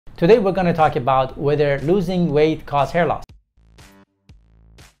Today we're going to talk about whether losing weight causes hair loss.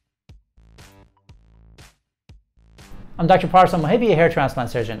 I'm Dr. Parsa Mohebi, a hair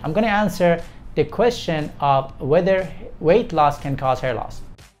transplant surgeon. I'm going to answer the question of whether weight loss can cause hair loss.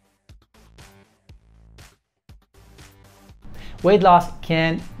 Weight loss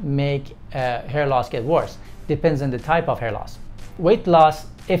can make hair loss get worse. Depends on the type of hair loss. Weight loss,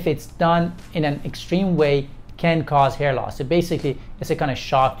 if it's done in an extreme way, can cause hair loss. So basically, it's a kind of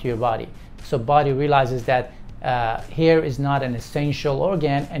shock to your body. So body realizes that hair is not an essential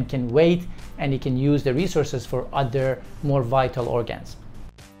organ and can wait, and it can use the resources for other more vital organs.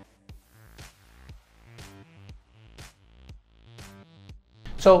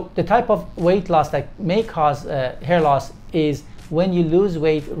 So the type of weight loss that may cause hair loss is when you lose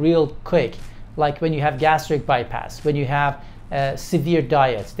weight real quick, like when you have gastric bypass, when you have severe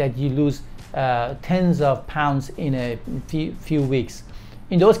diets that you lose tens of pounds in a few weeks.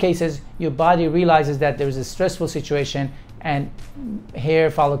 In those cases, your body realizes that there is a stressful situation and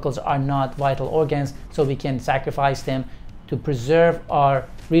hair follicles are not vital organs, so we can sacrifice them to preserve our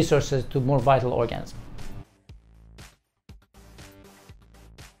resources to more vital organs.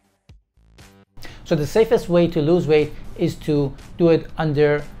 So the safest way to lose weight is to do it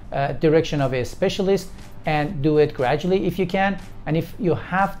under direction of a specialist and do it gradually if you can. And if you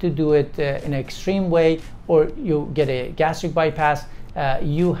have to do it in an extreme way, or you get a gastric bypass,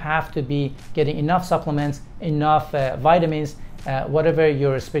 you have to be getting enough supplements, enough vitamins, whatever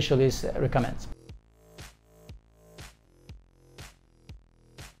your specialist recommends.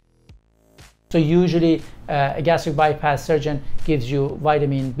 So usually a gastric bypass surgeon gives you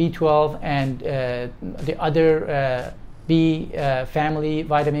vitamin B12 and the other B family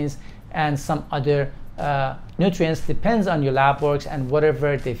vitamins and some other nutrients. Depends on your lab works and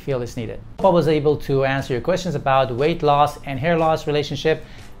whatever they feel is needed. I was able to answer your questions about weight loss and hair loss relationship.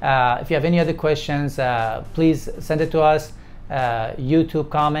 If you have any other questions, please send it to us, YouTube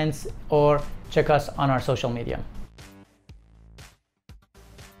comments, or check us on our social media.